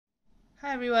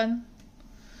Hi everyone.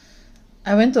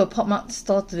 I went to a Pop Mart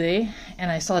store today and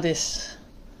I saw this.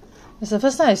 It's the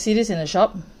first time I see this in a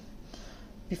shop.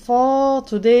 Before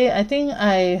today, I think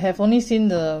I have only seen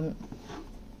the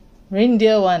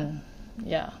reindeer one.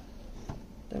 Yeah,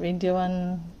 the reindeer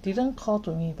one didn't call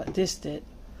to me, but this did.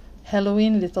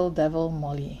 Halloween Little Devil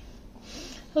Molly.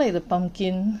 I like the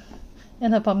pumpkin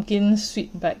and her pumpkin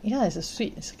sweet bag. Yeah, it's a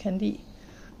sweet, it's a candy.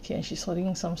 Okay, and she's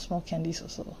holding some small candies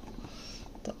also.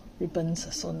 The ribbons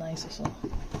are so nice also.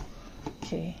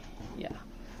 Okay, yeah.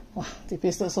 Wow, they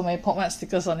pasted so many Pop Mart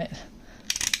stickers on it.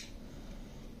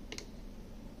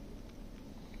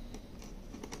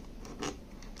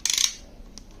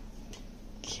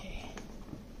 Okay.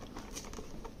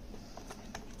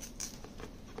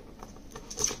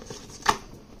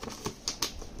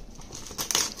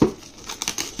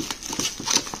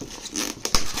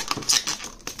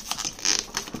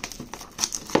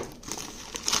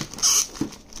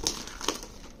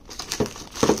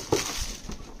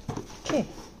 Okay.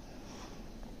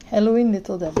 Halloween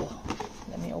Little Devil.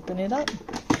 Let me open it up.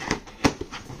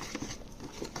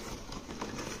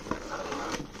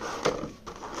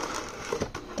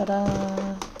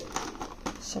 Ta-da!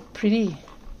 So pretty.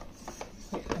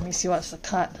 Wait, let me see what's the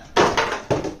card.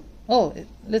 Oh, it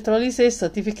literally says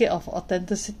Certificate of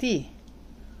Authenticity.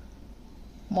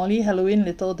 Molly Halloween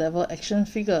Little Devil action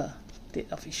figure. Date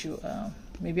of issue.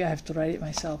 Maybe I have to write it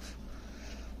myself.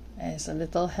 And it's a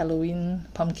little Halloween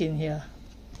pumpkin here.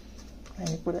 Let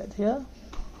me put it here.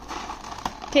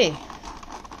 Okay.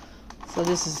 So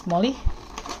this is Molly.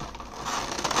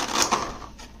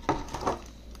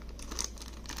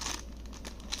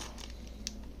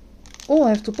 Oh, I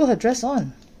have to put her dress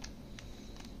on.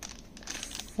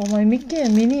 For my Mickey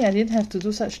and Minnie, I didn't have to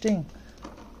do such thing.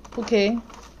 Okay.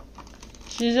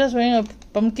 She's just wearing a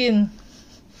pumpkin.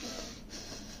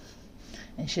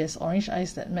 And she has orange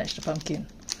eyes that match the pumpkin.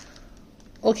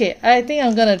 Okay, I think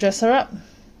I'm gonna dress her up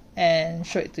and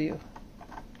show it to you.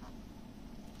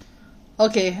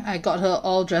 Okay, I got her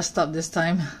all dressed up this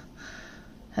time.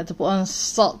 Had to put on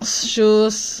socks,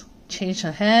 shoes, change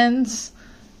her hands,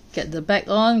 get the bag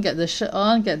on, get the shirt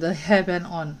on, get the hairband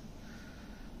on.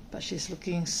 But she's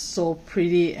looking so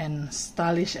pretty and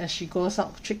stylish as she goes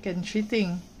out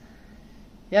trick-and-treating.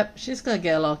 Yep, she's gonna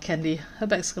get a lot of candy. Her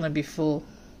bag's gonna be full.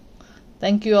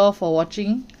 Thank you all for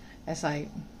watching as I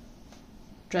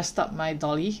dressed up my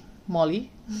dolly, Molly.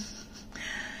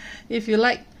 If you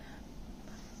like,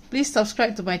 please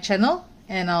subscribe to my channel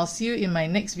and I'll see you in my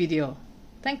next video.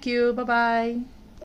 Thank you. Bye bye.